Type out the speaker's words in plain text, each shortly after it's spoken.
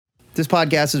This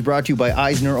podcast is brought to you by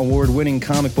Eisner Award-winning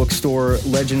comic book store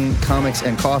Legend Comics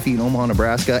and Coffee in Omaha,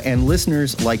 Nebraska, and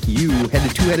listeners like you. Head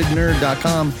to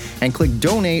twoheadednerd.com and click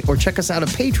donate or check us out at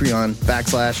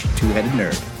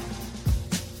Patreon.com/twoheadednerd.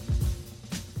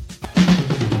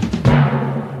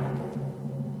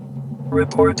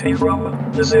 Reporting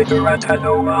from the Ziggurat at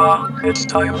Omaha, it's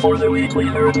time for the weekly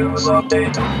nerd news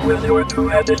update with your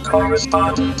two-headed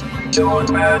correspondent, Joe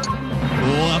and Matt.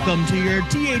 Welcome to your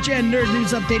THN Nerd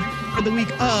News Update for the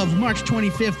week of March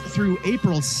 25th through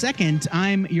April 2nd.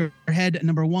 I'm your head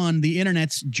number one, the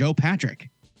internet's Joe Patrick.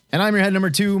 And I'm your head number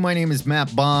two. My name is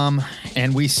Matt Baum,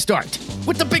 and we start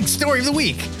with the big story of the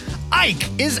week. Ike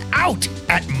is out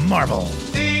at Marvel.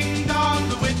 Ding dong,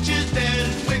 the witch is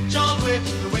dead. Witch on witch,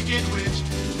 the wicked witch.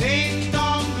 Ding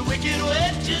dong, the wicked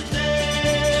witch is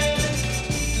dead.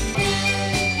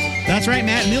 That's right,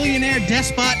 Matt. Millionaire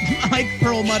despot Ike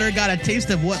Perlmutter got a taste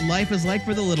of what life is like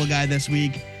for the little guy this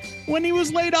week when he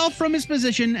was laid off from his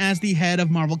position as the head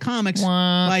of Marvel Comics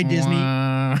by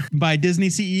Disney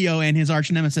CEO and his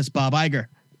arch nemesis Bob Iger.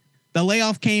 The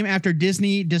layoff came after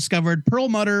Disney discovered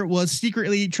Perlmutter was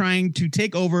secretly trying to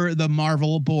take over the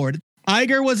Marvel board.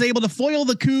 Iger was able to foil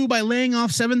the coup by laying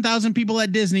off 7,000 people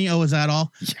at Disney, is that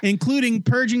all? Yeah. Including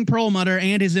purging Perlmutter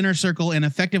and his inner circle and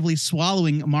effectively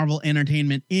swallowing Marvel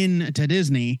Entertainment into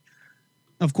Disney.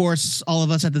 Of course, all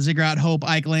of us at the Ziggurat hope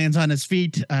Ike lands on his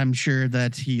feet. I'm sure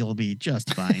that he'll be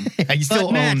just fine. Yeah, he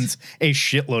still owns a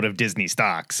shitload of Disney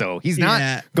stock, so he's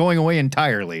not going away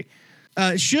entirely.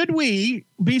 Should we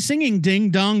be singing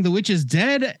Ding Dong, the Witch is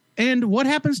Dead? And what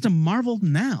happens to Marvel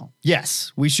now?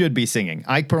 Yes, we should be singing.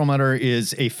 Ike Perlmutter is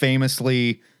he's a famous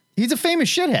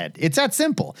shithead. It's that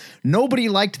simple. Nobody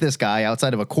liked this guy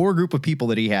outside of a core group of people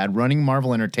that he had running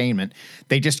Marvel Entertainment.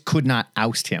 They just could not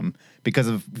oust him because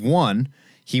of, one,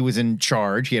 he was in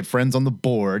charge. He had friends on the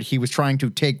board. He was trying to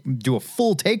do a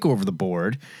full takeover of the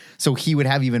board so he would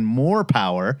have even more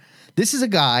power. This is a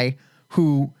guy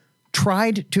who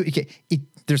tried to...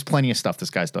 there's plenty of stuff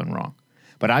this guy's done wrong.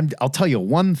 But I'll tell you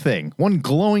one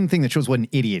glowing thing that shows what an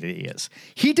idiot he is.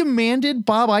 He demanded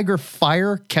Bob Iger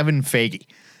fire Kevin Feige.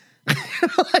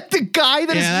 The guy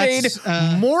that has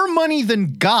made more money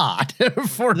than God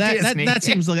for Disney. That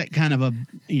seems like kind of a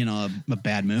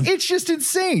bad move. It's just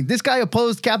insane. This guy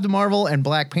opposed Captain Marvel and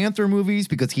Black Panther movies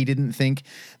because he didn't think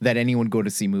that anyone would go to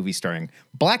see movies starring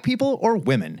black people or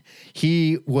women.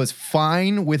 He was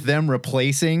fine with them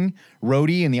replacing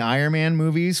Rhodey in the Iron Man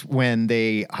movies when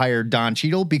they hired Don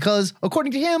Cheadle because,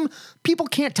 according to him, people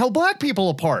can't tell black people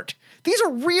apart. These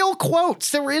are real quotes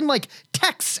that were in like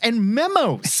texts and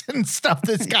memos and stuff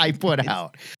this guy put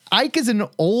out. Ike is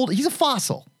he's a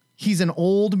fossil. He's an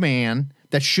old man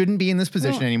that shouldn't be in this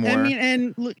position anymore. I mean,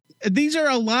 and look, these are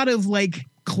a lot of like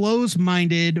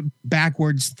close-minded,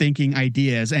 backwards thinking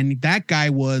ideas. And that guy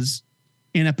was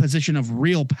in a position of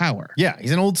real power. Yeah,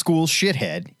 he's an old school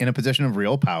shithead in a position of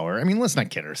real power. I mean, let's not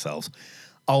kid ourselves.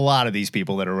 A lot of these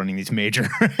people that are running these major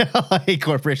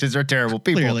corporations are terrible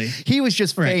people. Clearly. He was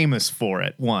just famous for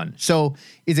it, one. So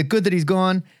is it good that he's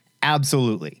gone?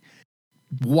 Absolutely.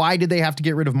 Why did they have to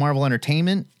get rid of Marvel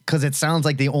Entertainment? Because it sounds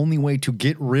like the only way to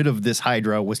get rid of this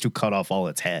Hydra was to cut off all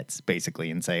its heads, basically,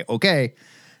 and say, okay,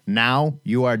 now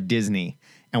you are Disney.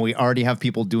 And we already have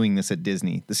people doing this at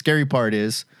Disney. The scary part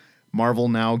is Marvel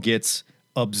now gets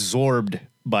absorbed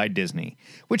by Disney,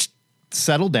 which...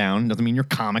 settle down doesn't mean your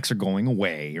comics are going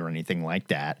away or anything like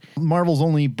that. Marvel's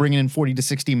only bringing in 40 to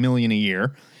 60 million a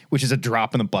year, which is a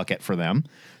drop in the bucket for them.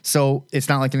 So it's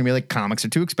not like they're gonna be like, comics are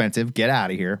too expensive, get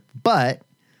out of here. But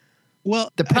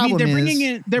the problem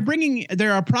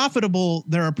they're a profitable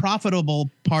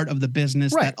part of the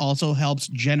business that also helps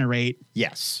generate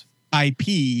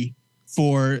IP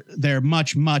for their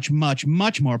much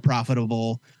more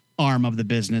profitable arm of the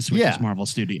business, which is Marvel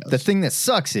Studios. The thing that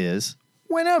sucks is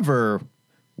whenever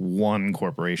one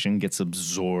corporation gets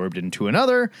absorbed into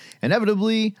another,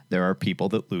 inevitably there are people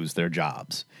that lose their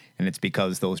jobs. And it's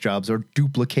because those jobs are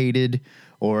duplicated,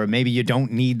 or maybe you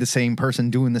don't need the same person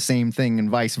doing the same thing and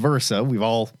vice versa.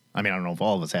 I don't know if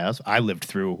all of us have. I lived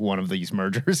through one of these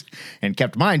mergers and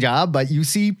kept my job, but you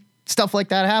see stuff like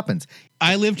that happens.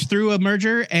 I lived through a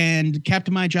merger and kept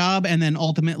my job and then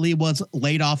ultimately was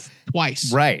laid off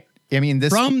twice. Right. I mean,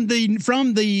 this from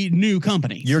the new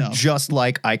company. You're just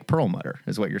like Ike Perlmutter,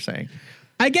 is what you're saying.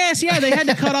 I guess, yeah. They had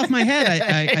to cut off my head.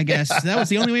 I guess that was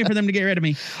the only way for them to get rid of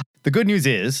me. The good news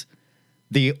is,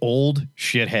 the old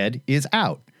shithead is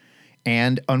out,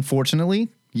 and unfortunately,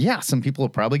 some people will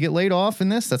probably get laid off in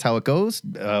this. That's how it goes.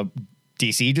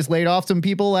 DC just laid off some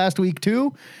people last week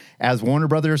too, as Warner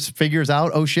Brothers figures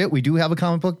out, oh shit, we do have a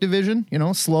comic book division,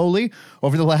 slowly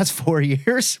over the last 4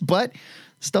 years. But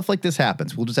stuff like this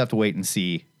happens. We'll just have to wait and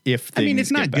see if things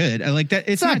it's not good. I like that.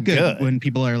 It's not good when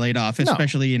people are laid off,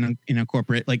 especially in a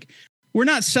corporate. Like, we're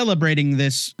not celebrating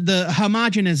this. The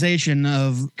homogenization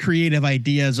of creative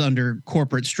ideas under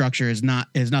corporate structure is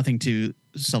nothing to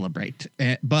celebrate.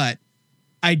 But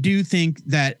I do think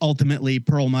that ultimately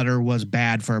Perlmutter was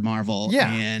bad for Marvel.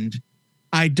 Yeah. And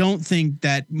I don't think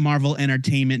that Marvel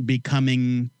Entertainment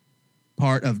becoming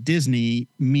part of Disney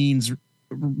means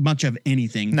much of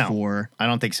anything for I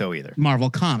don't think so either. Marvel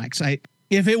Comics.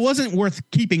 If it wasn't worth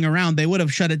keeping around, they would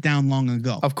have shut it down long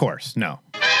ago. Of course, no.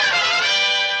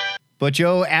 But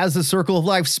Joe, as the circle of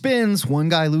life spins, one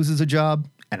guy loses a job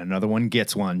and another one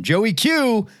gets one. Joey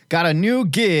Q got a new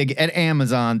gig at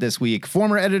Amazon this week.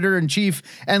 Former editor-in-chief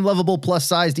and lovable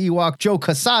plus-sized Ewok Joe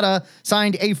Quesada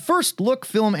signed a first-look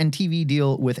film and TV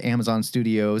deal with Amazon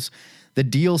Studios. The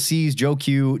deal sees Joe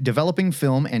Q developing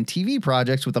film and TV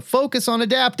projects with a focus on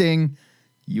adapting,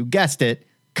 you guessed it,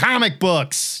 comic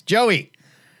books. Joey,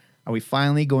 are we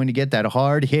finally going to get that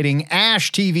hard-hitting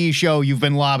Ash TV show you've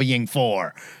been lobbying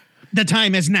for? The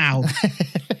time is now.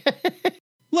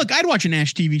 Look, I'd watch an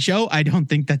Ash TV show. I don't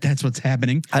think that that's what's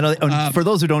happening. For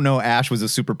those who don't know, Ash was a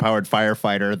superpowered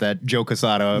firefighter that Joe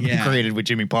Quesada created with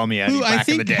Jimmy Palmiotti who back I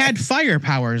think in the day. had fire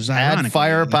powers. Had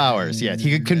fire powers, yeah.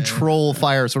 He could control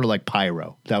fire sort of like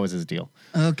Pyro. That was his deal.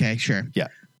 Okay, sure. Yeah.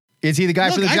 Is he the guy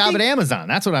for the job at Amazon?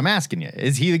 That's what I'm asking you.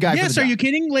 Is he the guy for the job? Yes, are you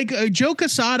kidding? Like Joe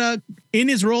Quesada, in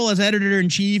his role as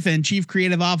editor-in-chief and chief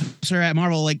creative officer at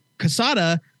Marvel, like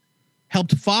Quesada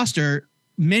helped foster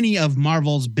many of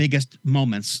Marvel's biggest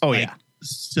moments. Oh, like yeah.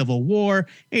 Civil War,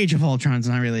 Age of Ultron's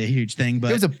not really a huge thing,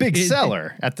 but it was a big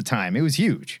seller at the time. It was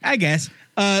huge. I guess.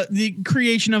 The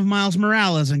creation of Miles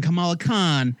Morales and Kamala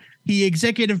Khan. He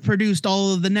executive produced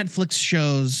all of the Netflix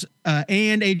shows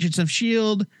and Agents of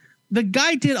S.H.I.E.L.D. The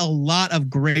guy did a lot of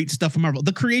great stuff for Marvel.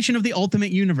 The creation of the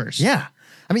Ultimate Universe. Yeah.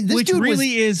 I mean, this which dude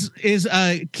really is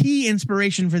a key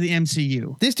inspiration for the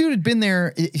MCU. This dude had been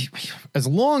there as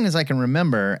long as I can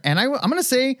remember. And I'm going to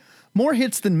say more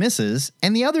hits than misses.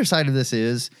 And the other side of this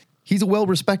is he's a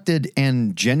well-respected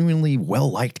and genuinely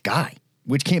well-liked guy,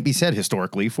 which can't be said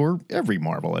historically for every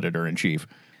Marvel editor-in-chief.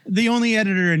 The only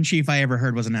editor-in-chief I ever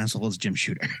heard was an asshole is Jim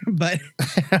Shooter. but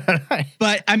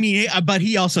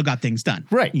he also got things done.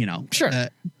 Right. Sure.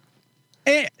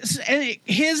 And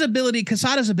his ability,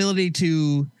 Quesada's ability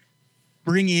to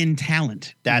bring in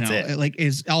talent. That's it. Like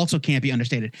is also can't be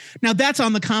understated. Now that's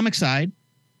on the comic side,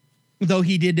 though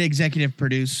he did executive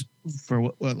produce for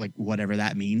whatever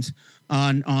that means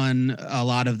on a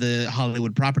lot of the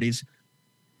Hollywood properties.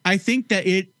 I think that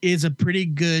it is a pretty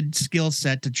good skill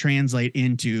set to translate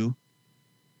into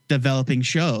developing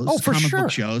shows, comic book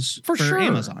shows for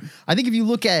Amazon. I think if you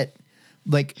look at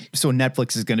so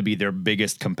Netflix is going to be their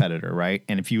biggest competitor, right?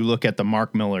 And if you look at the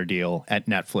Mark Miller deal at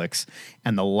Netflix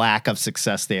and the lack of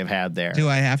success they have had there. Do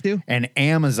I have to? And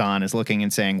Amazon is looking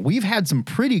and saying, we've had some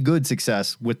pretty good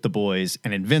success with The Boys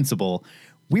and Invincible.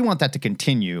 We want that to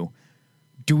continue.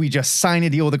 Do we just sign a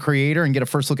deal with a creator and get a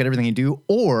first look at everything you do?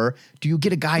 Or do you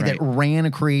get a guy that ran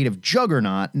a creative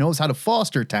juggernaut, knows how to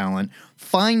foster talent,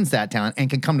 finds that talent,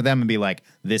 and can come to them and be like,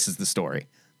 this is the story.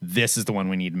 This is the one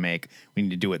we need to make. We need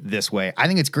to do it this way. I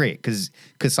think it's great because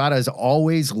Quesada has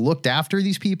always looked after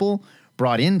these people,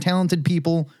 brought in talented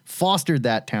people, fostered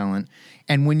that talent.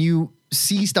 And when you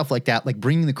see stuff like that, like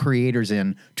bringing the creators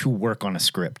in to work on a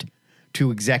script,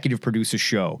 to executive produce a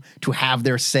show, to have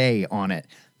their say on it,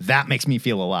 that makes me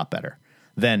feel a lot better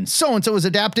than so-and-so is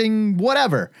adapting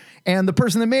whatever. And the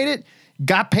person that made it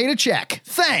got paid a check.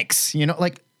 Thanks.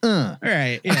 All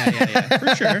right. Yeah.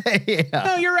 For sure. Yeah.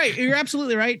 No, you're right. You're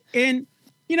absolutely right. And,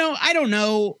 I don't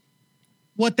know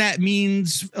what that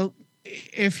means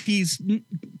if he's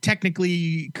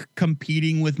technically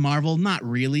competing with Marvel. Not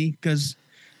really, because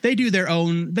they do their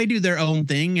own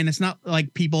thing. And it's not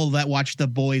like people that watch The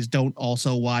Boys don't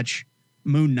also watch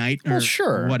Moon Knight or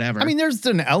whatever. I mean, there's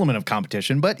an element of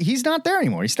competition, but he's not there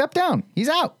anymore. He stepped down. He's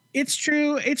out. It's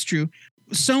true.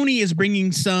 Sony is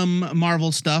bringing some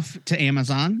Marvel stuff to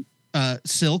Amazon,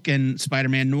 Silk and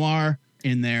Spider-Man Noir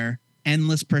in their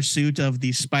endless pursuit of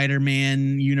the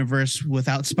Spider-Man universe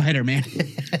without Spider-Man.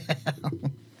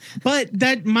 But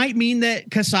that might mean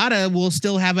that Quesada will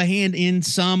still have a hand in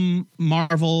some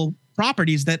Marvel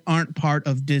properties that aren't part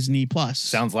of Disney Plus.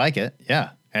 Sounds like it.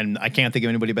 Yeah. And I can't think of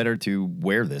anybody better to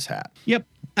wear this hat. Yep.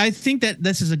 I think that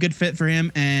this is a good fit for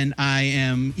him, and I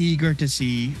am eager to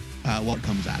see what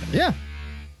comes out of it. Yeah.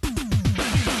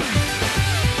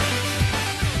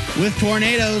 With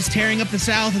tornadoes tearing up the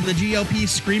South and the GOP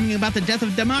screaming about the death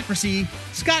of democracy,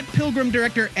 Scott Pilgrim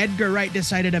director Edgar Wright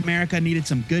decided America needed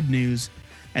some good news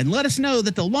and let us know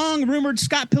that the long-rumored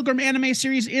Scott Pilgrim anime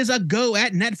series is a go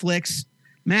at Netflix.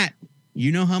 Matt,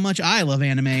 you know how much I love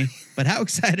anime, but how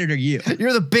excited are you?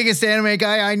 You're the biggest anime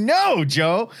guy I know,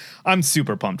 Joe. I'm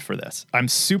super pumped for this. I'm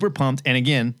super pumped. And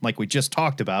again, like we just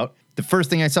talked about, the first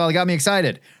thing I saw that got me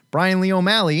excited, Brian Lee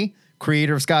O'Malley,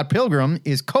 creator of Scott Pilgrim,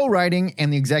 is co-writing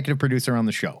and the executive producer on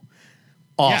the show.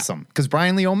 Awesome. Because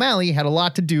Brian Lee O'Malley had a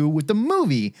lot to do with the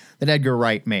movie that Edgar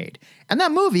Wright made. And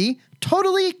that movie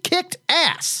totally kicked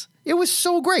ass. It was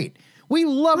so great. We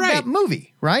love that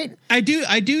movie, right? I do,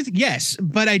 yes.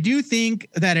 But I do think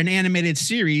that an animated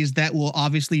series that will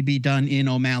obviously be done in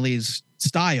O'Malley's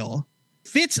style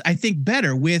fits, I think,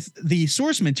 better with the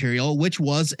source material, which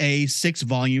was a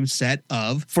 6-volume set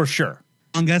of... For sure.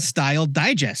 Manga style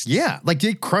digest. Yeah, like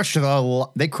they crushed a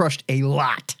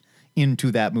lot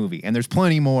into that movie, and there's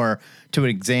plenty more to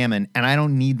examine. And I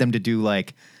don't need them to do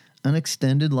like an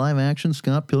extended live action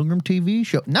Scott Pilgrim TV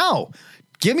show. No,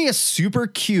 give me a super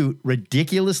cute,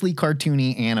 ridiculously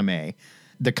cartoony anime.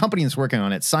 The company that's working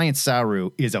on it, Science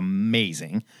Saru, is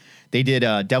amazing. They did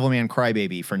Devilman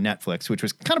Crybaby for Netflix, which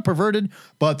was kind of perverted,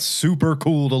 but super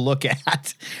cool to look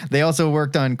at. They also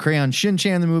worked on Crayon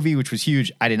Shin-Chan, the movie, which was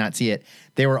huge. I did not see it.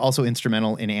 They were also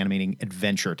instrumental in animating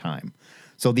Adventure Time.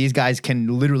 So these guys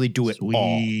can literally do it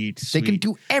all. They can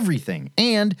do everything.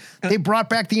 And they brought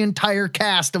back the entire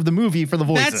cast of the movie for the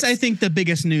voices. That's, I think, the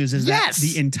biggest news is that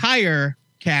the entire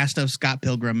cast of Scott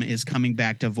Pilgrim is coming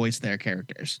back to voice their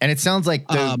characters. And it sounds like,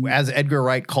 as Edgar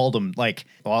Wright called them, like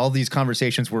all these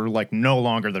conversations were like no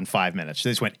longer than 5 minutes. They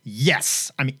just went,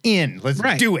 yes, I'm in. Let's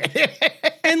do it.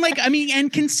 And like, I mean,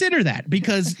 and consider that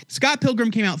because Scott Pilgrim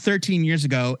came out 13 years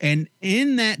ago. And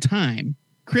in that time,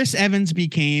 Chris Evans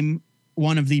became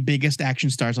one of the biggest action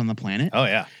stars on the planet. Oh,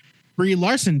 yeah. Brie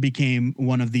Larson became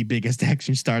one of the biggest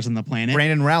action stars on the planet.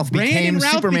 Brandon Routh became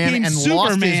Superman and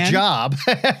lost his job.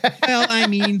 Well, I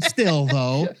mean, still,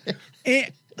 though.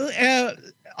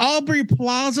 Aubrey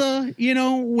Plaza,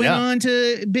 went on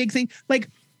to big thing. Like,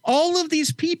 all of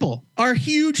these people are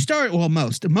huge stars. Well,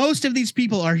 most of these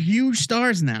people are huge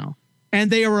stars now.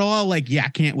 And they were all like, yeah,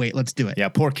 can't wait. Let's do it. Yeah,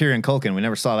 poor Kieran Culkin. We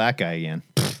never saw that guy again.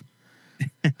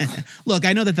 Look,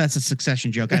 I know that that's a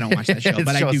Succession joke. I don't watch that show,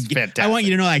 but I do. I want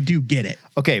you to know I do get it.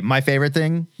 Okay, my favorite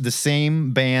thing: the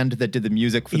same band that did the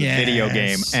music for the video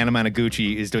game,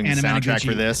 Anamanaguchi, is doing the soundtrack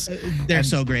for this. They're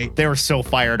so great. They were so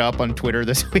fired up on Twitter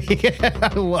this week.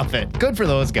 I love it. Good for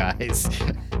those guys.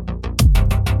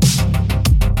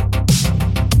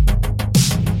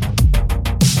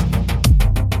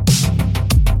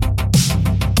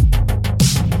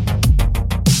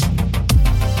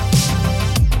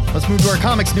 Let's move to our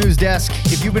comics news desk.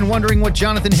 If you've been wondering what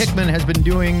Jonathan Hickman has been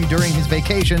doing during his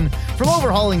vacation from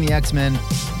overhauling the X-Men,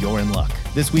 you're in luck.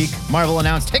 This week, Marvel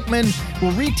announced Hickman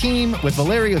will reteam with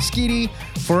Valerio Schiti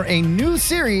for a new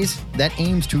series that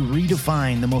aims to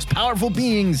redefine the most powerful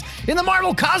beings in the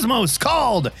Marvel cosmos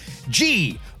called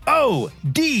G.O.D.S.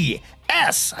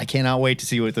 I cannot wait to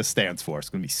see what this stands for. It's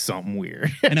going to be something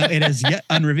weird. I know, it is yet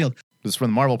unrevealed. This is from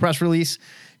the Marvel press release.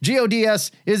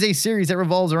 G.O.D.S. is a series that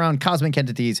revolves around cosmic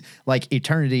entities like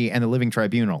Eternity and the Living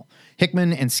Tribunal.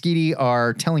 Hickman and Schiti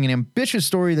are telling an ambitious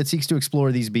story that seeks to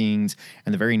explore these beings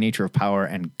and the very nature of power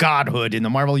and godhood in the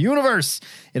Marvel Universe.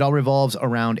 It all revolves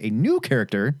around a new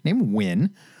character named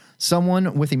Wynn,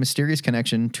 someone with a mysterious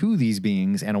connection to these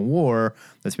beings and a war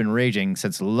that's been raging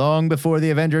since long before the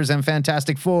Avengers and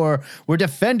Fantastic Four were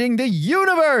defending the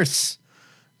universe.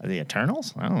 The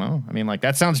Eternals? I don't know. I mean, like,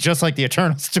 that sounds just like the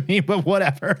Eternals to me, but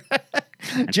whatever.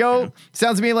 Joe,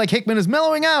 sounds to me like Hickman is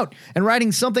mellowing out and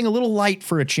writing something a little light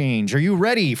for a change. Are you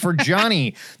ready for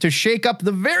Johnny to shake up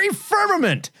the very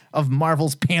firmament of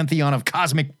Marvel's pantheon of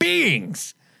cosmic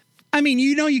beings? I mean,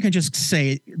 you can just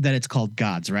say that it's called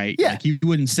gods, right? Yeah. Like you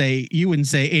wouldn't say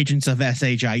agents of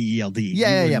SHIELD.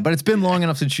 Yeah. But it's been long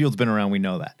enough since Shield's been around. We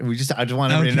know that. I just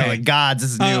want everybody to know that gods,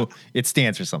 this is new. It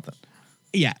stands for something.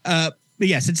 Yeah. But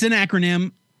yes, it's an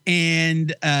acronym,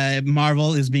 and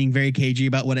Marvel is being very cagey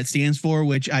about what it stands for,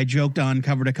 which I joked on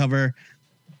cover to cover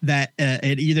that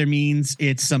it either means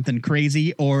it's something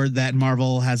crazy or that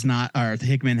Marvel has not, or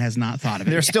Hickman has not thought of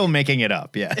it. They're still making it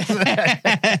up, yeah.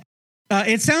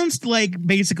 It sounds like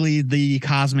basically the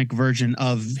cosmic version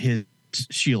of his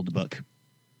S.H.I.E.L.D. book.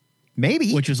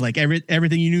 Maybe. Which was like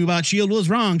everything you knew about S.H.I.E.L.D. was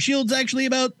wrong. S.H.I.E.L.D.'s actually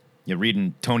about... You're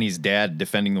reading Tony's dad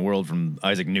defending the world from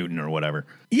Isaac Newton or whatever.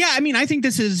 Yeah, I mean, I think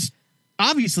this is...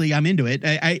 Obviously, I'm into it.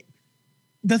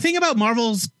 The thing about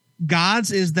Marvel's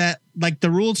gods is that, like, the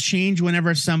rules change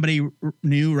whenever somebody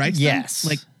new writes them. Yes.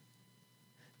 Like,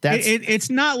 It's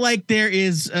not like there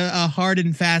is a hard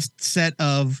and fast set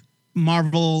of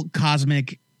Marvel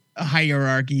cosmic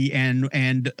hierarchy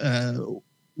and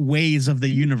ways of the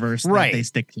universe that they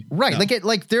stick to. Right. So.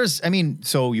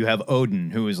 So you have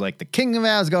Odin, who is like the king of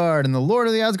Asgard and the lord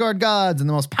of the Asgard gods and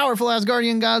the most powerful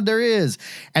Asgardian god there is.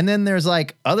 And then there's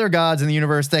like other gods in the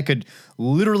universe that could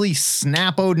literally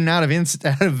snap Odin out of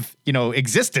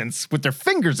existence with their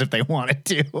fingers if they wanted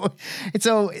to. And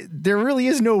so there really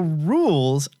is no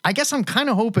rules. I guess I'm kind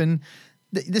of hoping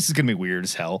this is going to be weird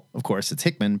as hell. Of course, it's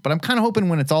Hickman, but I'm kind of hoping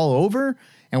when it's all over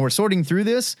and we're sorting through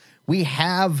this, we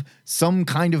have some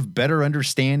kind of better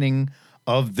understanding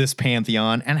of this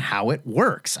pantheon and how it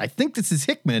works. I think this is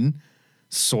Hickman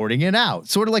sorting it out.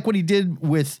 Sort of like what he did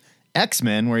with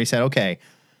X-Men, where he said, okay,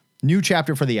 new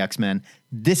chapter for the X-Men.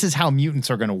 This is how mutants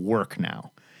are going to work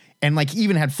now. And like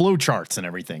even had flow charts and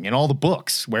everything in all the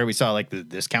books where we saw like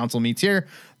this council meets here.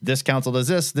 This council does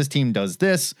this. This team does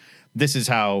this. This is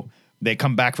how they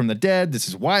come back from the dead. This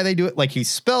is why they do it. Like he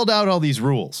spelled out all these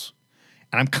rules.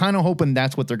 And I'm kind of hoping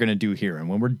that's what they're going to do here. And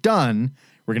when we're done,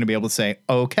 we're going to be able to say,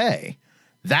 okay,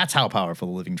 that's how powerful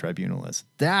the Living Tribunal is.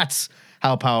 That's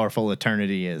how powerful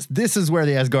Eternity is. This is where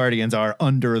the Asgardians are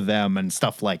under them and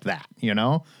stuff like that, you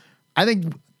know? I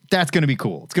think that's going to be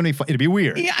cool. It's going to be fun. It'll be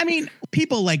weird. Yeah, I mean,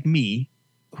 people like me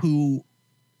who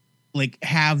like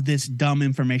have this dumb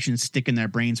information stick in their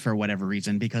brains for whatever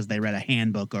reason because they read a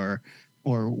handbook or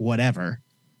whatever,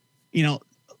 you know,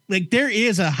 like there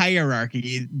is a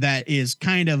hierarchy that is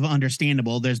kind of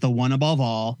understandable. There's the one above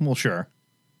all. Well, sure.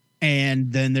 And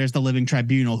then there's the Living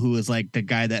Tribunal, who is like the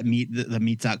guy that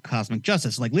meets out cosmic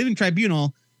justice. Like Living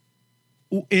Tribunal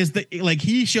is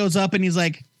he shows up and he's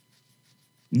like,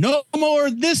 no more.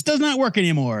 This does not work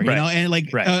anymore. You know, and like,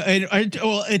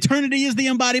 Eternity is the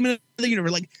embodiment of the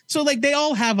universe. Like, so like they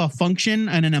all have a function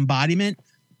and an embodiment,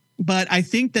 but I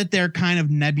think that they're kind of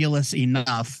nebulous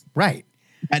enough. Right.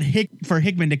 For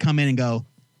Hickman to come in and go,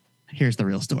 here's the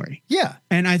real story. Yeah.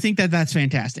 And I think that that's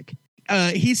fantastic.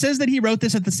 He says that he wrote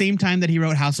this at the same time that he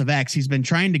wrote House of X. He's been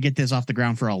trying to get this off the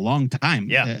ground for a long time.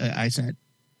 Yeah. I said,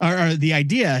 or the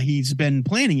idea, he's been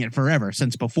planning it forever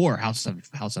since before House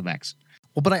of X.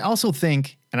 Well, but I also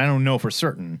think, and I don't know for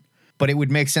certain, but it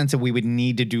would make sense that we would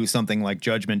need to do something like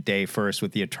Judgment Day first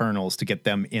with the Eternals to get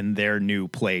them in their new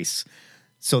place.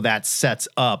 So that sets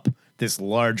up this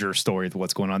larger story of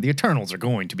what's going on. The Eternals are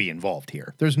going to be involved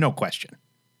here. There's no question.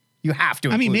 You have to.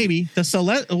 I mean, maybe the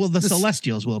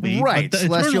Celestials will be, right? But the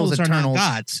Celestials, Eternals are not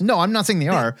gods. No, I'm not saying they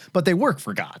are, but they work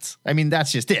for gods. I mean,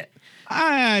 that's just it.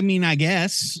 I mean, I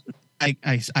guess.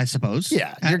 I suppose.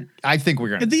 Yeah, I think we're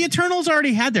gonna. The Eternals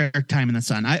already had their time in the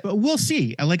sun. We'll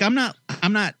see. Like, I'm not.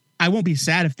 I won't be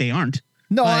sad if they aren't.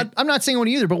 No, I'm not saying one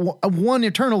either, but one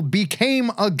Eternal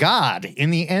became a god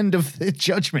in the end of the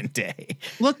Judgment Day.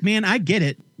 Look, man, I get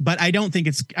it, but I don't think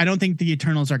the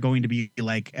Eternals are going to be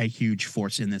like a huge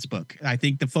force in this book. I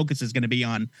think the focus is going to be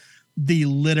on the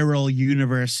literal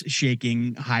universe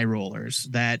shaking high rollers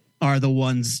that are the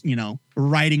ones, you know,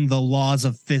 writing the laws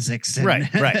of physics and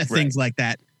things like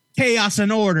that. Chaos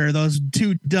and order, those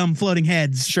two dumb floating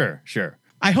heads. Sure.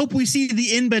 I hope we see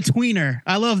the in-betweener.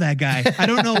 I love that guy. I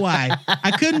don't know why.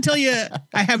 I couldn't tell you.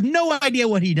 I have no idea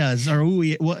what he does or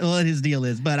what his deal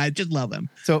is, but I just love him.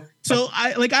 So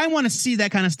I want to see that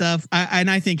kind of stuff. And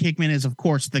I think Hickman is, of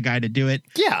course, the guy to do it.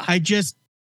 Yeah.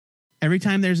 Every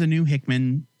time there's a new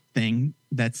Hickman thing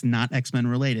that's not X-Men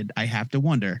related, I have to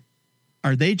wonder,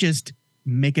 are they just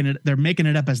making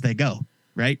it up as they go?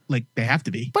 Right? Like they have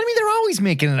to be. But I mean, they're always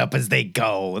making it up as they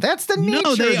go. That's the nature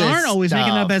No, they of this aren't always stuff.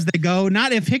 making it up as they go.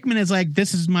 Not if Hickman is like,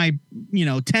 this is my,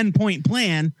 10-point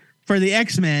plan for the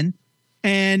X-Men.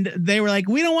 And they were like,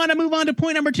 we don't want to move on to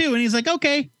point number 2. And he's like,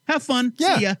 okay, have fun.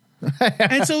 Yeah. See ya.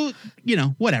 And so,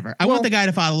 whatever. I want the guy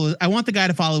to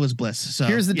follow his bliss. So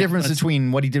here's the difference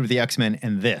between what he did with the X-Men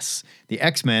and this. The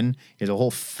X-Men is a whole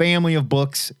family of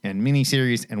books and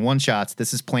miniseries and one-shots.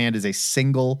 This is planned as a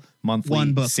single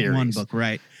monthly series. One book,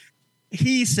 right.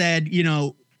 He said,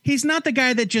 he's not the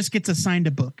guy that just gets assigned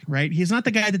a book, right? He's not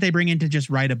the guy that they bring in to just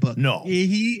write a book. No.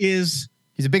 He's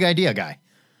a big idea guy.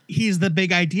 He's the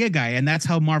big idea guy, and that's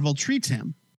how Marvel treats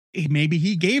him. Maybe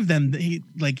he gave them they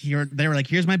were like,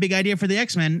 here's my big idea for the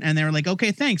X-Men. And they were like,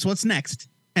 okay, thanks. What's next?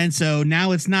 And so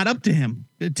now it's not up to him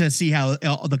to see how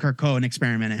the Kirk Cohen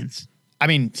experiment ends. I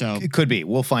mean, it could be.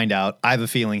 We'll find out. I have a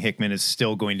feeling Hickman is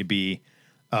still going to be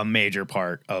a major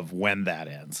part of when that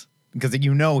ends. Because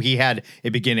he had a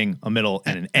beginning, a middle,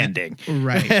 and an ending.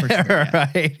 Right. For sure,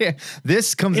 right.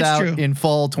 This comes out in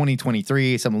fall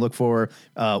 2023. Something to look for.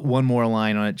 One more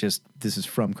line on it. This is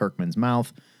from Kirkman's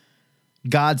mouth.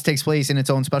 G.O.D.S takes place in its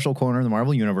own special corner of the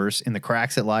Marvel Universe in the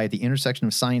cracks that lie at the intersection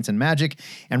of science and magic,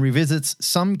 and revisits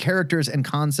some characters and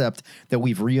concept that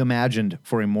we've reimagined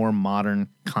for a more modern,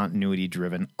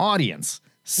 continuity-driven audience.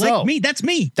 So, like me, that's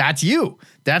me. That's you.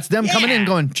 That's them coming in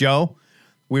going, Joe,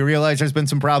 we realize there's been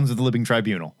some problems with the Living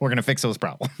Tribunal. We're going to fix those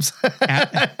problems.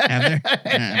 Have there?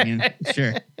 I mean,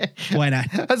 sure. Why not?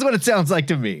 That's what it sounds like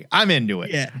to me. I'm into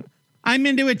it. Yeah. I'm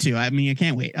into it too. I mean, I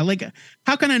can't wait.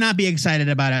 How can I not be excited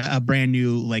about a brand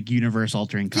new like universe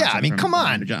altering concept? Yeah, I mean, come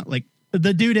on. Like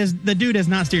the dude has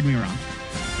not steered me wrong.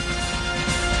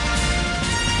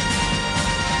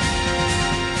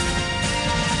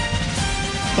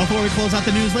 Before we close out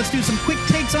the news, let's do some quick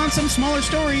takes on some smaller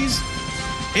stories.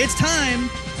 It's time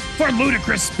for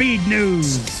Ludicrous Speed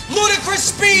News. Ludicrous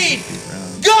Speed!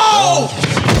 Go!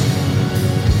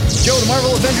 Joe, the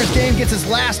Marvel Avengers game gets its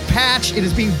last patch. It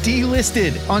is being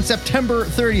delisted on September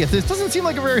 30th. This doesn't seem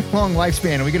like a very long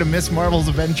lifespan. Are we going to miss Marvel's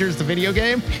Avengers, the video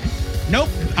game? Nope.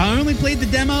 I only played the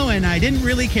demo, and I didn't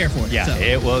really care for it. Yeah, so.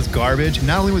 It was garbage.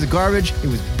 Not only was it garbage, it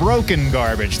was broken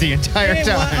garbage the entire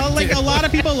time. Like, a lot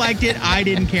of people liked it. I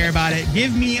didn't care about it.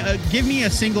 Give me a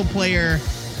single player.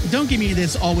 Don't give me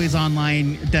this always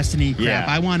online Destiny crap. Yeah.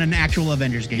 I want an actual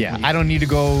Avengers game. Yeah, please. I don't need to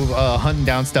go hunting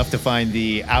down stuff to find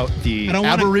the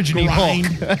Aborigine Hulk.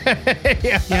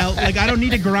 Yeah, like I don't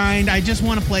need to grind. I just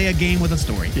want to play a game with a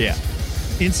story. Yeah.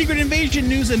 In Secret Invasion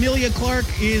news, Emilia Clarke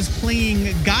is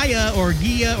playing Gaia or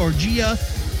Gia,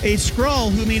 a Skrull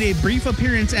who made a brief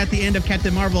appearance at the end of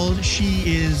Captain Marvel.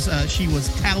 She was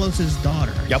Talos'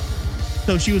 daughter. Yep.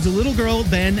 So she was a little girl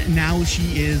then. Now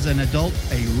she is an adult,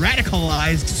 a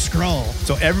radicalized Skrull.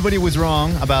 So everybody was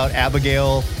wrong about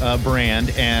Abigail Brand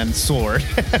and Sword,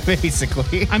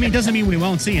 basically. I mean, it doesn't mean we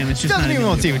won't see him. It's just doesn't mean we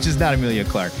won't see him. him. It's just not Emilia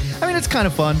Clarke. I mean, it's kind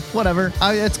of fun. Whatever.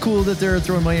 It's cool that they're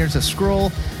throwing money into a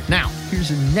Skrull. Now, here's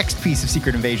the next piece of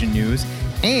Secret Invasion news.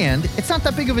 And it's not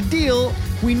that big of a deal.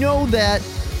 We know that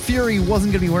Fury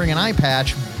wasn't going to be wearing an eye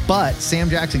patch, but Sam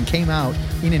Jackson came out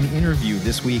in an interview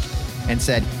this week and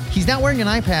said he's not wearing an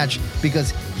eye patch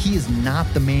because he is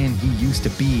not the man he used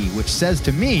to be, which says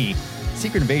to me,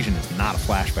 Secret Invasion is not a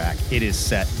flashback. It is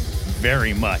set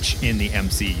very much in the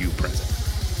MCU present.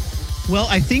 Well,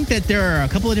 I think that there are a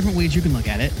couple of different ways you can look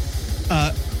at it.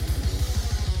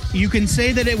 You can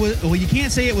say that you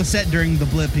can't say it was set during the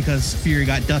blip because Fury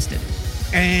got dusted.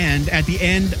 And at the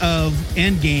end of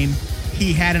Endgame,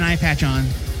 he had an eye patch on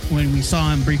when we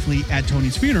saw him briefly at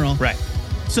Tony's funeral. Right.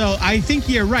 So I think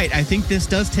you're right. I think this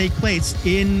does take place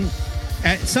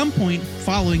at some point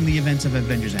following the events of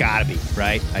Avengers. Gotta be,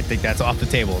 right? I think that's off the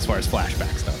table as far as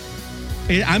flashback stuff.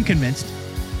 I'm convinced.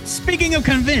 Speaking of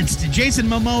convinced, Jason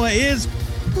Momoa is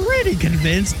pretty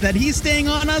convinced that he's staying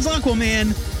on as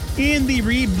Aquaman in the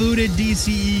rebooted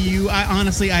DCEU.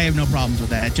 I have no problems with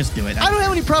that. Just do it. I don't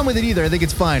have any problem with it either. I think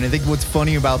it's fine. I think what's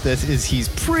funny about this is he's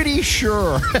pretty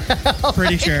sure.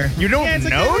 Pretty sure. You don't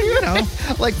know? You know.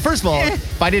 Like, first of all,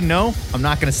 if I didn't know, I'm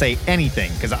not going to say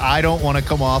anything because I don't want to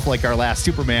come off like our last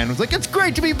Superman was like, it's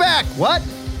great to be back. What?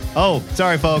 Oh,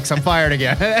 sorry, folks. I'm fired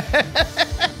again.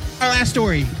 Our last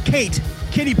story.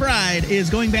 Kitty Pryde is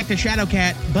going back to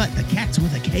Shadowcat, but the cat's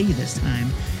with a K this time.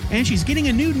 And she's getting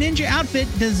a new ninja outfit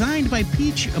designed by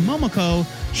Peach Momoko.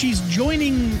 She's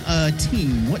joining a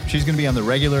team. What? She's going to be on the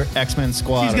regular X-Men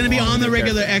squad. She's going to be on the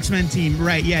regular X-Men team.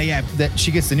 Right, yeah. That she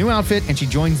gets the new outfit and she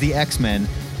joins the X-Men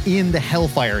in the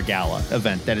Hellfire Gala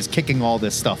event that is kicking all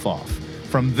this stuff off.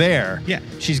 From there,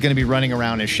 she's going to be running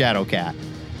around as Shadowcat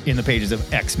in the pages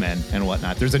of X-Men and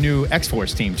whatnot. There's a new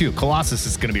X-Force team, too. Colossus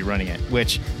is going to be running it,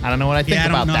 which I don't know what I think about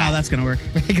that. I don't know how that's going to work.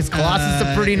 Because Colossus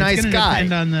is a pretty nice guy.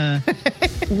 Depend on the...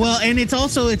 Well, and it's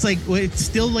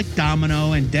still like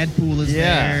Domino and Deadpool is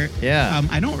there. Yeah.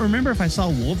 I don't remember if I saw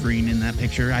Wolverine in that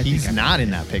picture. He's not in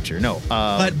that picture, no.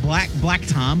 But Black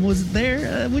Tom was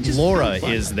there, which is Laura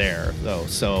is there, though.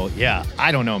 So, yeah,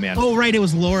 I don't know, man. Oh, right, it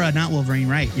was Laura, not Wolverine.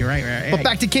 Right, you're right. But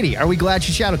back to Kitty. Are we glad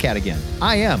she's Shadowcat again?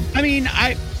 I am. I mean,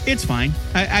 it's fine.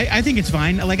 I think it's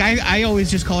fine. Like, I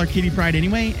always just call her Kitty Pryde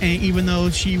anyway, even though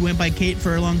she went by Kate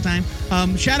for a long time.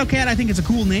 Shadowcat, I think it's a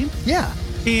cool name. Yeah.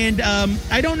 And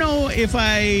I don't know if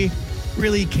I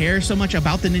really care so much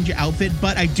about the ninja outfit,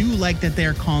 but I do like that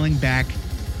they're calling back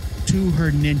to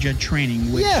her ninja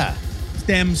training, which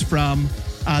stems from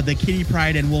the Kitty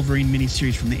Pryde and Wolverine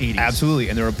miniseries from the 80s. Absolutely.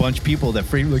 And there are a bunch of people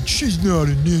that like, she's not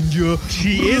a ninja.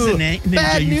 She is a ninja.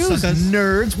 Bad news,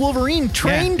 nerds. Wolverine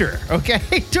trained her, okay?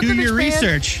 Took her to your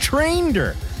research. Trained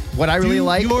her. What I really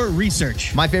like. Your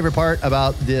research. My favorite part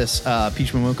about this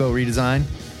Peach Momoko redesign,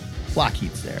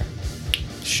 Lockheed's there.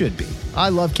 Should be. I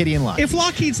love Kitty and Lockheed. If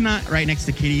Lockheed's not right next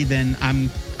to Kitty, then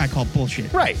I call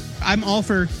bullshit. Right. I'm all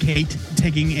for Kate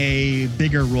taking a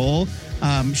bigger role,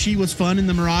 She was fun in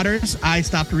the Marauders. I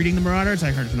stopped reading the Marauders.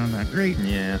 I heard it's not that great.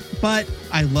 Yeah. But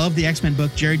I love the X-Men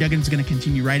book. Jerry Duggan's going to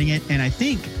continue writing it. And I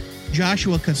think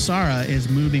Joshua Cassara is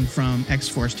moving from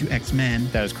X-Force to X-Men.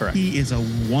 That is correct. He is a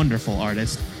wonderful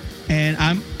artist. And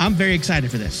I'm very excited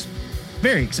for this.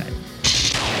 Very excited.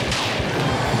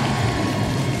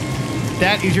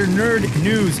 That is your nerd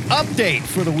news update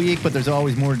for the week, but there's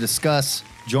always more to discuss.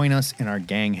 Join us in our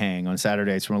gang hang on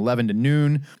Saturdays from 11 to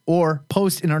noon, or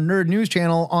post in our nerd news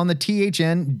channel on the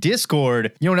THN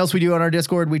Discord. You know what else we do on our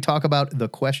Discord? We talk about the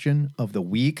question of the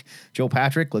week. Joe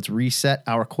Patrick, let's reset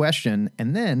our question,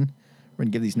 and then we're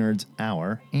going to give these nerds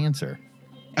our answer.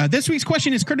 This week's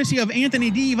question is courtesy of Anthony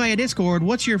D via Discord.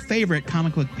 What's your favorite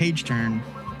comic book page turn?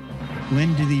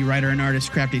 When do the writer and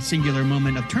artist craft a singular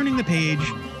moment of turning the page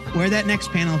where that next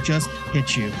panel just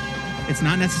hits you? It's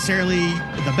not necessarily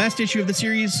the best issue of the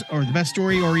series or the best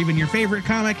story or even your favorite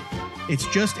comic. It's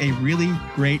just a really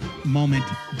great moment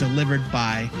delivered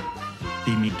by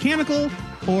the mechanical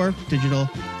or digital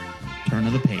turn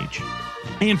of the page.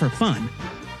 And for fun,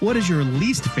 what is your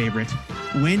least favorite?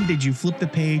 When did you flip the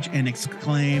page and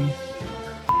exclaim,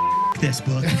 this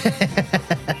book?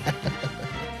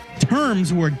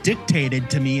 Terms were dictated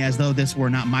to me as though this were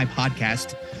not my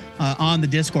podcast on the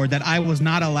Discord that I was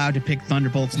not allowed to pick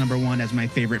Thunderbolts #1 as my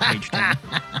favorite page turn.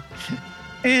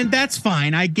 And that's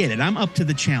fine. I get it. I'm up to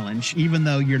the challenge, even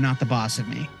though you're not the boss of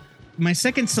me. My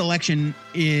second selection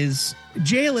is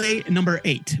JLA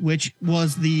 #8, which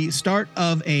was the start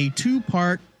of a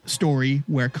 2-part story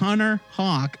where Connor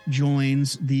Hawke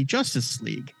joins the Justice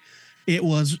League. It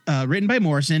was written by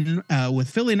Morrison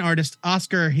with fill-in artist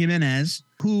Oscar Jimenez,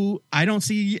 who I don't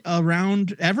see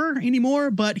around ever anymore,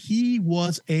 but he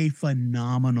was a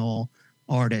phenomenal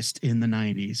artist in the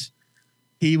 90s.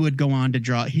 He would go on to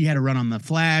draw, he had a run on The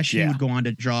Flash. Yeah. He would go on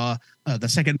to draw the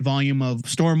second volume of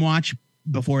Stormwatch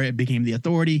before it became The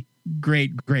Authority.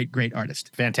 Great artist.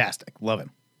 Fantastic. Love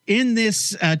him. In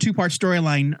this 2-part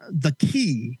storyline, the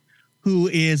Key, who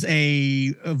is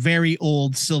a very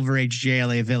old Silver Age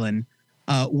JLA villain,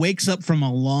 wakes up from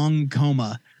a long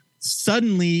coma,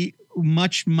 suddenly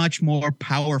much more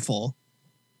powerful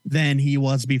than he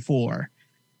was before.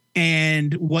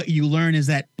 And what you learn is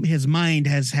that his mind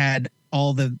has had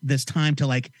all this time to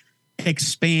like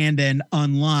expand and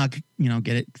unlock,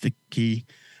 get it, the key,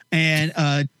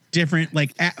 and different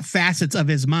like facets of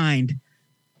his mind.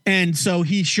 And so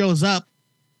he shows up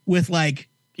with like,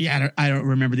 I don't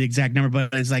remember the exact number,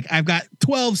 but it's like, I've got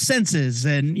 12 senses,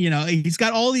 and he's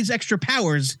got all these extra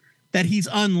powers that he's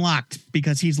unlocked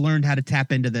because he's learned how to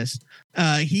tap into this.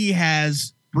 He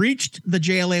has breached the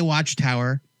JLA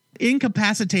watchtower,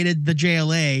 incapacitated the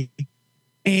JLA,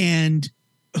 and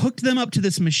hooked them up to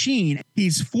this machine.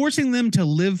 He's forcing them to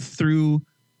live through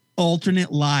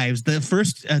alternate lives. The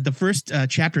first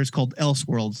chapter is called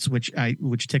Elseworlds,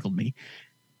 which tickled me.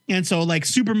 And so like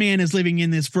Superman is living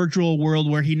in this virtual world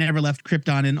where he never left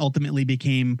Krypton and ultimately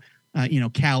became,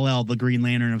 Kal-El, the Green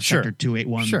Lantern of Sector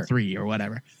 2813 or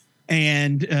whatever.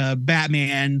 And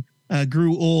Batman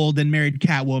grew old and married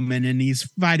Catwoman, and he's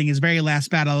fighting his very last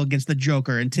battle against the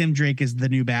Joker, and Tim Drake is the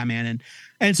new Batman.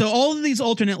 And so all of these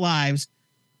alternate lives,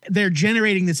 they're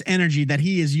generating this energy that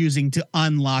he is using to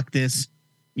unlock this,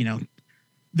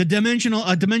 a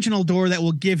dimensional door that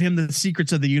will give him the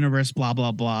secrets of the universe, blah,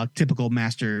 blah, blah, typical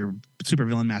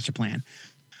supervillain master plan.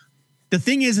 The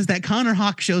thing is that Connor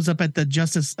Hawke shows up at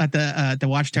the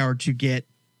Watchtower to get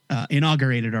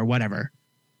inaugurated or whatever.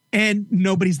 And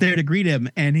nobody's there to greet him.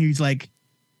 And he's like,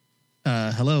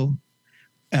 hello,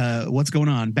 what's going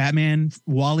on? Batman,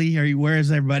 Wally, where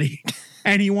is everybody?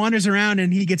 And he wanders around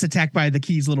and he gets attacked by the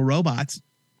Key's little robots.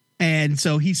 And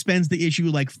so he spends the issue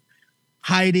like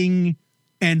hiding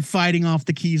and fighting off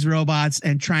the Key's robots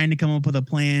and trying to come up with a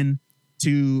plan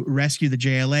to rescue the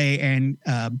JLA.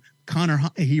 And Connor,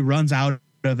 he runs out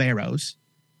of arrows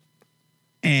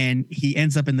and he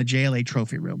ends up in the JLA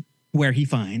trophy room where he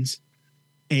finds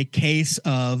a case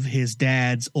of his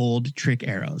dad's old trick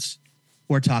arrows.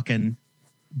 We're talking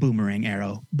boomerang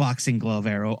arrow, boxing glove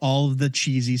arrow, all of the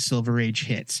cheesy Silver Age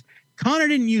hits. Connor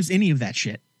didn't use any of that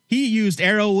shit. He used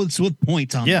arrows with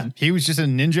points on them. Yeah, he was just a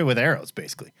ninja with arrows,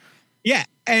 basically. Yeah,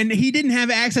 and he didn't have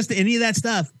access to any of that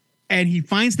stuff. And he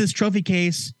finds this trophy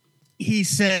case. He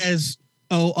says,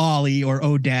 "Oh, Ollie," or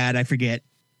 "Oh, Dad," I forget.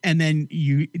 And then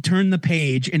you turn the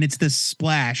page, and it's this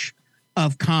splash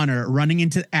of Connor running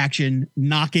into action,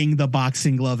 knocking the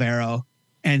boxing glove arrow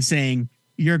and saying,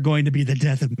 "You're going to be the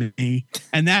death of me."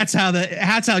 And that's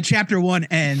how chapter 1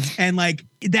 ends. And like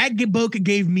that book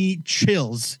gave me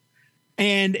chills,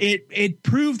 and it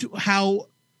proved how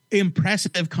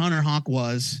impressive Connor Hawke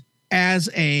was as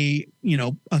a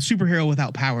superhero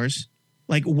without powers.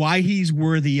 like why he's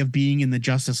worthy of being in the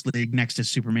Justice League next to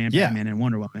Superman, Yeah. Batman, and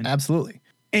Wonder Woman. Absolutely.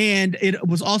 And it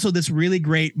was also this really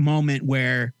great moment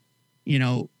where, you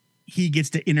know, he gets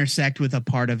to intersect with a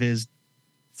part of his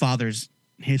father's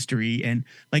history. And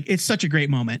like, it's such a great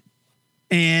moment.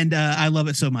 And I love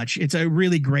it so much. It's a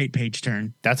really great page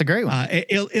turn. That's a great one.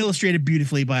 Illustrated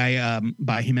beautifully by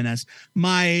Jimenez.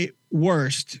 My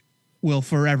worst will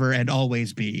forever and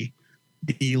always be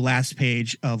the last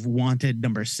page of Wanted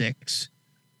 #6,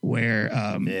 where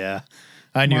yeah,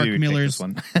 I knew Mark you would Miller's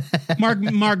pick this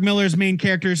one. Mark Miller's main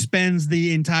character spends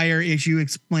the entire issue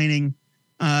explaining,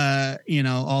 you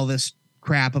know, all this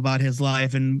crap about his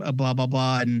life and blah blah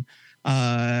blah,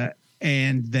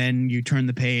 and then you turn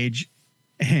the page,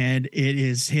 and it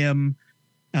is him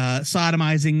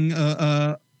sodomizing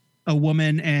a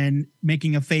woman and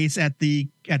making a face at the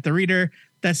reader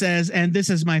that says, "And this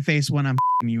is my face when I'm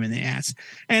you in the ass."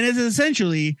 And it's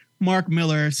essentially Mark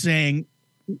Miller saying,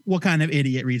 "What kind of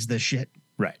idiot reads this shit?"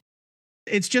 Right.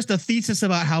 It's just a thesis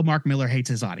about how Mark Miller hates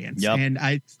his audience. Yep. And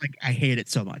I hate it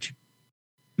so much.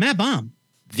 Matt Baum.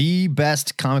 The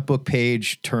best comic book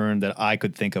page turn that I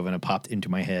could think of, and it popped into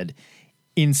my head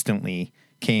instantly,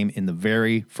 came in the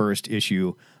very first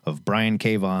issue of Brian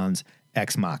K. Vaughan's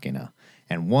Ex Machina.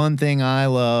 And one thing I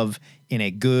love in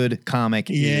a good comic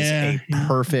is a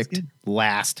perfect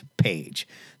last page.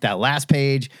 That last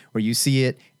page where you see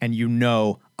it and you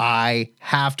know, I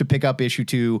have to pick up issue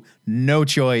 2. No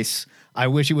choice. I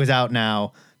wish it was out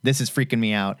now. This is freaking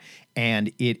me out.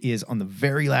 And it is on the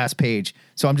very last page.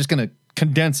 So I'm just going to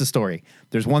condense the story.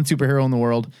 There's one superhero in the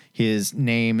world. His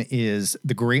name is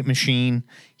the Great Machine.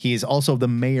 He is also the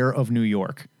mayor of New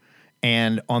York.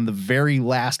 And on the very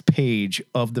last page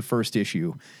of the first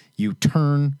issue, you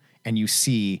turn and you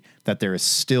see that there is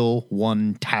still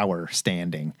one tower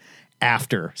standing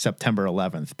after September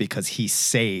 11th because he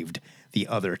saved the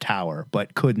other tower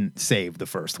but couldn't save the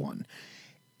first one.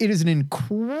 It is an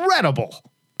incredible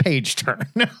page turn.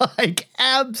 Like,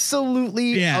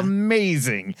 absolutely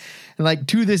amazing. And like,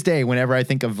 to this day, whenever I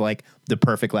think of like the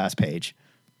perfect last page,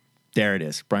 there it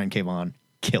is. Brian K. Vaughan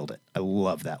killed it. I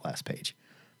love that last page.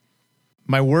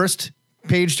 My worst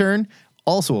page turn,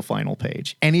 also a final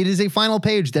page. And it is a final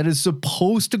page that is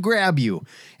supposed to grab you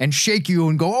and shake you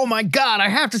and go, oh my God, I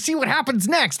have to see what happens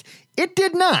next. It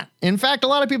did not. In fact, a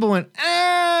lot of people went,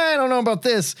 I don't know about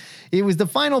this. It was the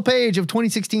final page of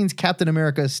 2016's Captain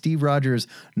America Steve Rogers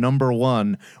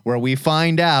 #1, where we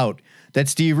find out that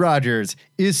Steve Rogers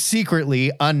is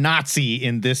secretly a Nazi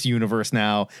in this universe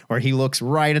now, where he looks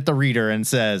right at the reader and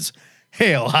says,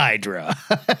 Hail Hydra.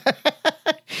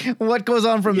 What goes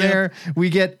on from there? We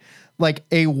get like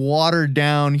a watered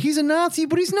down, he's a Nazi,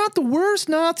 but he's not the worst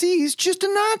Nazi. He's just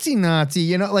a Nazi,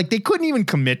 you know, like they couldn't even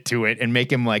commit to it and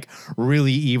make him like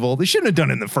really evil. They shouldn't have done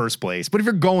it in the first place. But if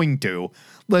you're going to,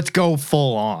 let's go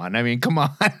full on. I mean, come on.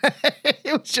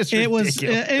 It was just ridiculous.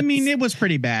 It was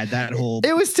pretty bad.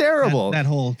 It was terrible. That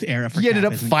whole era. He ended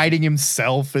up fighting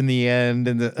himself in the end.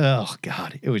 And oh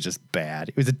God, it was just bad.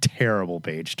 It was a terrible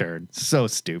page turn. So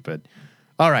stupid.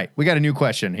 All right. We got a new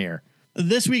question here.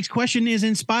 This week's question is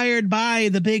inspired by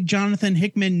the big Jonathan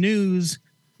Hickman news.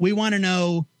 We want to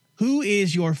know, who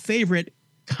is your favorite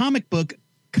comic book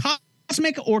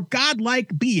cosmic or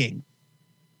godlike being?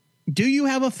 Do you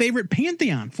have a favorite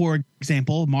pantheon? For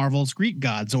example, Marvel's Greek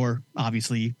gods, or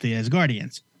obviously the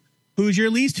Asgardians. Who's your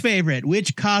least favorite?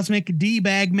 Which cosmic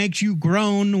D-bag makes you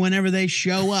groan whenever they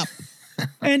show up?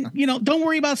 And, you know, don't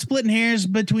worry about splitting hairs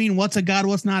between what's a god,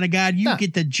 what's not a god. You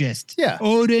get the gist. Yeah.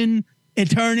 Odin,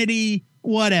 Eternity,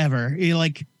 whatever. You're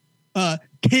like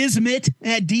Kismet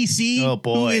at DC. Oh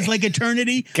boy. Who is like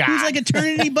Eternity. God. Who's like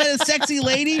Eternity but a sexy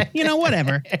lady. You know,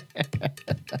 whatever.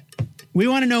 We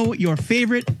want to know your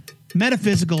favorite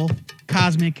metaphysical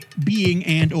cosmic being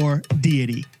and or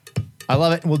deity. I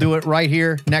love it. We'll do it right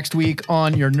here next week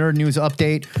on your Nerd News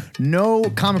Update. No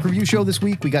comic review show this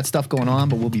week. We got stuff going on,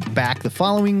 but we'll be back the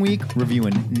following week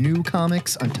reviewing new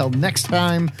comics. Until next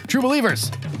time, true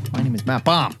believers, my name is Matt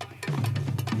Baum.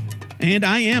 And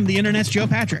I am the Internet's Joe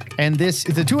Patrick. And this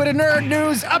is the Two-Headed Nerd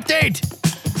News Update.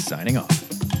 Signing off.